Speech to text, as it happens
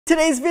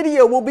Today's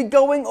video will be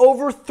going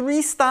over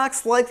 3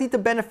 stocks likely to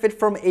benefit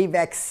from a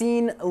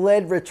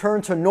vaccine-led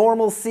return to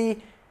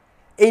normalcy.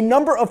 A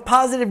number of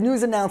positive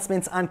news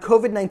announcements on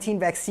COVID-19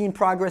 vaccine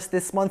progress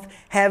this month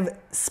have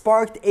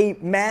sparked a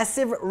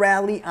massive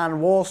rally on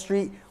Wall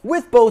Street,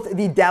 with both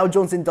the Dow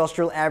Jones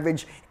Industrial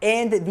Average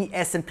and the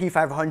S&P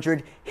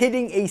 500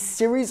 hitting a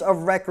series of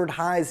record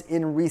highs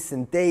in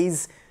recent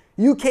days.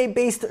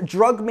 UK-based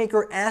drug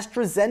maker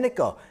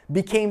AstraZeneca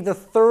became the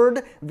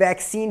third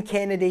vaccine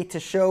candidate to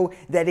show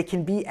that it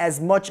can be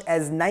as much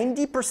as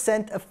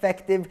 90%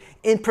 effective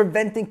in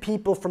preventing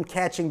people from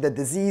catching the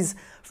disease,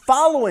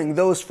 following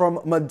those from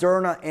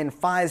Moderna and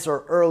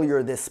Pfizer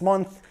earlier this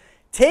month.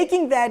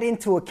 Taking that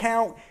into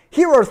account,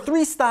 here are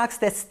 3 stocks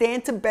that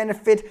stand to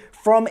benefit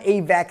from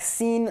a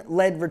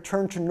vaccine-led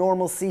return to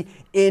normalcy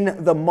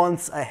in the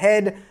months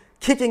ahead.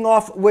 Kicking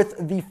off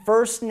with the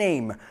first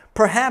name,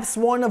 perhaps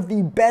one of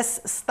the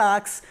best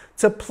stocks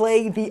to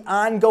play the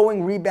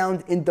ongoing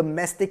rebound in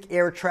domestic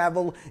air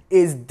travel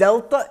is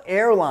Delta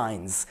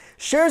Airlines.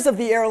 Shares of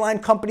the airline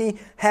company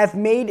have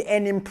made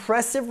an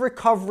impressive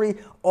recovery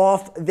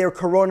off their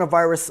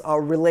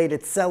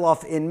coronavirus-related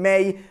sell-off in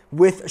May,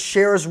 with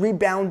shares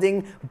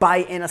rebounding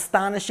by an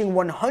astonishing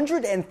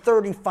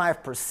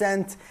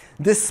 135%.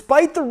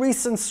 Despite the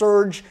recent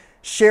surge,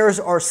 shares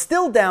are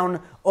still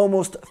down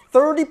almost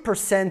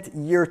 30%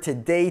 year to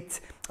date.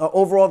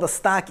 Overall, the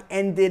stock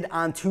ended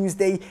on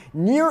Tuesday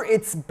near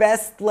its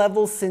best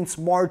level since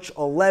March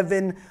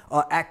 11.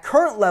 At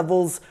current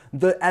levels,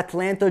 the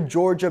Atlanta,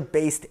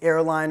 Georgia-based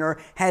airliner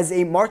has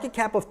a market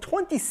cap of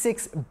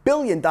 $26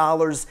 billion,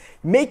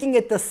 making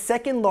it the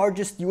second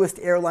largest U.S.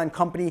 airline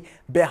company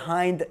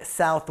behind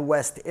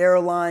Southwest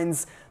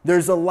Airlines.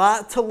 There's a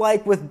lot to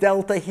like with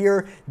Delta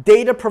here.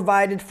 Data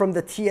provided from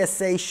the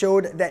TSA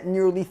showed that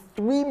nearly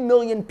 3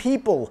 million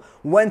people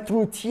went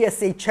through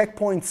TSA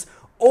checkpoints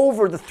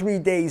over the 3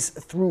 days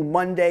through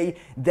Monday.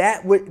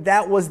 That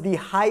was the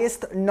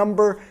highest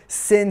number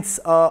since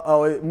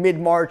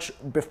mid-March,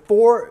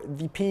 before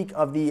the peak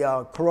of the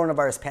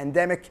coronavirus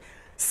pandemic.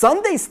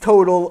 Sunday's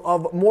total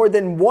of more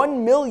than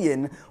 1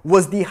 million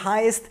was the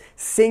highest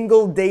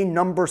single-day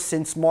number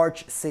since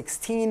March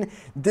 16,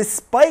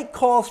 despite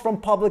calls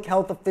from public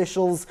health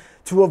officials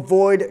to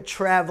avoid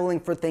traveling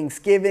for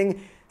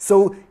Thanksgiving.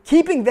 So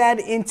keeping that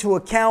into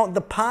account,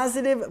 the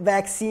positive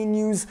vaccine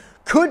news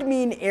could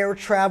mean air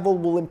travel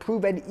will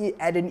improve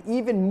at an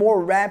even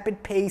more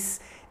rapid pace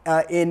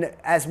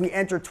as we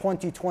enter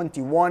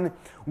 2021,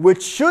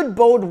 which should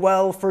bode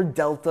well for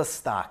Delta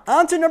stock.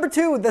 On to number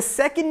 2, the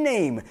second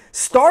name,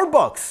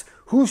 Starbucks,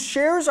 whose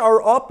shares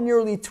are up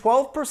nearly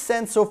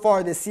 12% so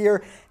far this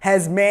year,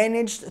 has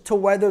managed to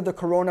weather the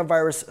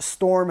coronavirus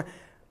storm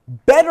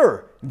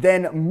better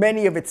than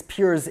many of its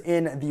peers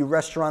in the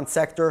restaurant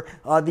sector.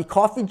 The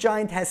coffee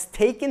giant has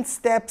taken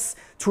steps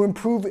to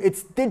improve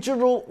its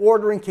digital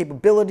ordering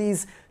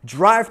capabilities,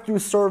 drive-through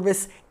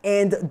service,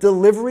 and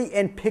delivery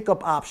and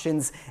pickup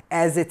options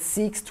as it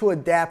seeks to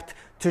adapt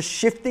to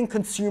shifting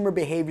consumer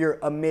behavior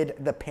amid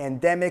the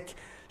pandemic.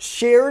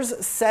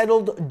 Shares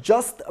settled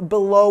just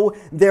below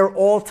their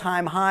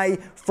all-time high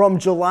from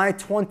July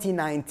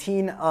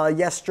 2019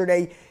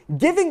 yesterday,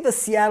 giving the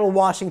Seattle,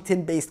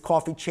 Washington-based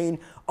coffee chain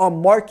a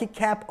market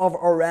cap of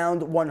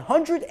around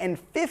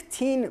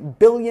 $115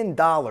 billion.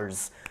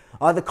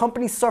 The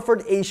company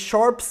suffered a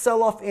sharp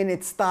sell-off in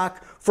its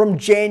stock from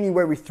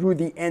January through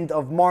the end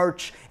of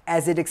March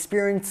as it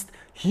experienced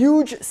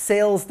huge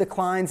sales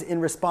declines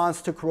in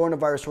response to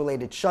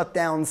coronavirus-related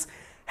shutdowns.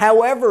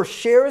 However,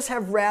 shares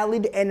have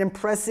rallied an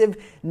impressive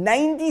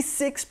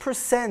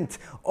 96%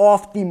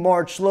 off the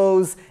March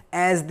lows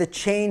as the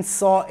chain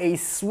saw a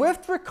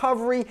swift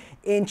recovery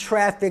in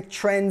traffic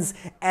trends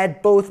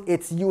at both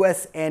its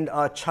US and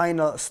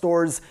China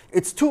stores,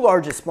 its 2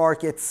 largest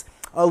markets.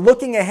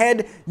 Looking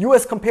ahead,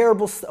 U.S.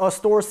 comparable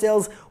store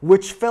sales,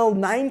 which fell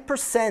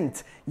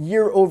 9%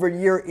 year over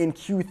year in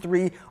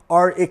Q3,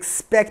 are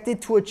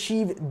expected to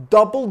achieve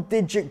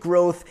double-digit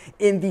growth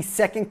in the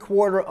second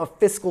quarter of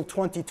fiscal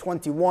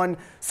 2021.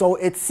 So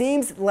it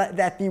seems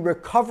that the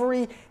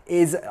recovery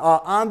is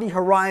on the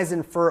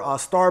horizon for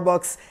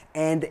Starbucks,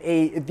 and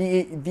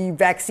the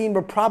vaccine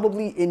will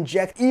probably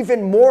inject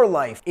even more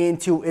life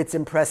into its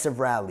impressive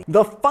rally.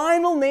 The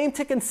final name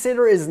to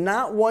consider is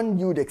not one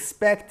you'd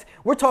expect.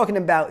 We're talking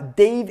about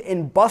Dave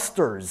 &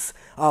 Buster's,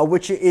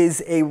 which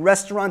is a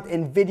restaurant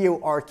and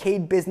video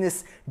arcade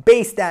business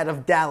based out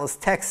of Dallas,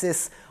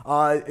 Texas.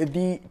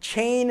 The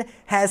chain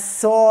has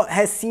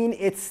seen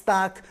its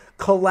stock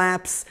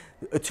collapse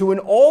to an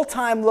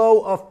all-time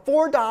low of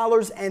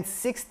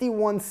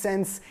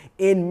 $4.61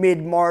 in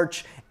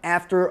mid-March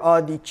after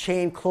the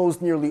chain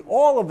closed nearly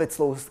all of its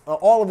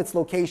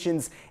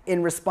locations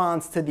in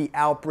response to the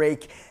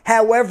outbreak.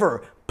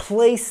 However,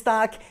 Play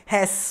stock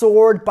has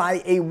soared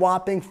by a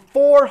whopping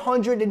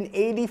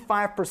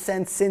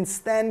 485% since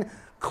then,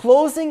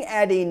 closing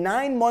at a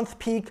 9-month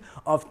peak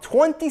of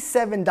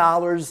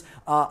 $27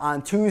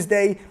 on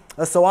Tuesday.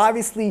 So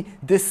obviously,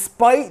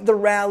 despite the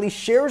rally,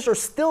 shares are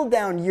still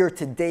down year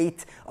to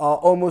date,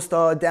 almost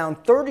down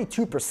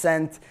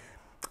 32%.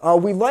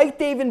 We like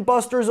Dave &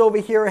 Buster's over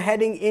here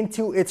heading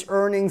into its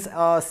earnings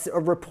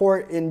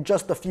report in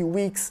just a few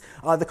weeks.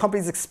 The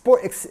company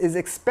is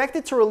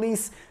expected to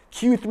release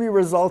Q3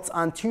 results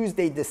on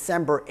Tuesday,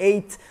 December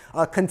 8th.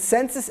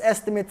 Consensus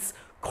estimates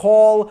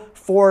call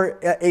for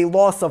a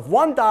loss of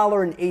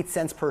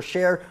 $1.08 per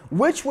share,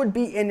 which would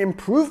be an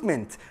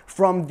improvement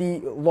from the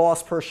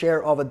loss per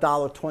share of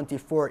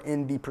 $1.24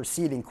 in the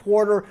preceding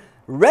quarter.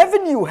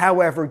 Revenue,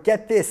 however,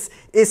 get this,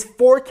 is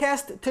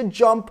forecast to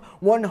jump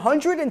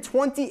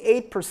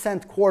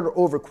 128% quarter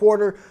over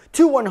quarter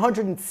to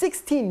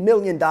 $116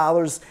 million,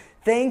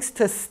 thanks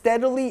to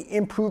steadily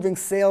improving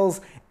sales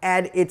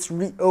at its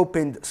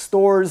reopened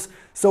stores.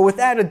 So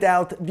without a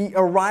doubt, the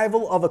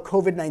arrival of a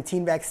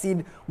COVID-19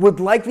 vaccine would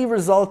likely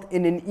result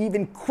in an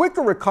even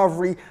quicker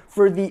recovery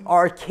for the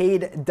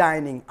arcade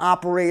dining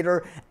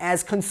operator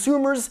as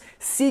consumers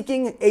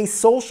seeking a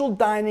social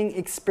dining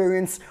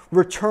experience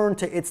return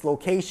to its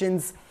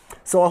locations.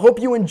 So I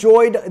hope you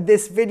enjoyed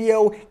this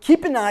video.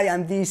 Keep an eye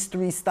on these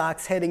three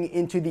stocks heading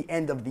into the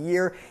end of the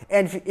year.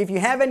 And if you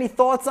have any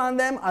thoughts on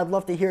them, I'd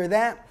love to hear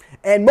that.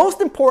 And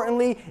most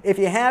importantly, if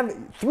you have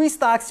three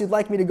stocks you'd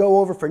like me to go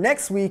over for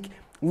next week,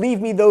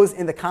 leave me those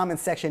in the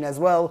comments section as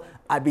well.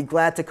 I'd be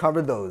glad to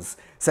cover those.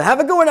 So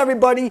have a good one,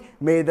 everybody.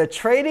 May the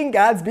trading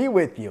gods be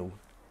with you.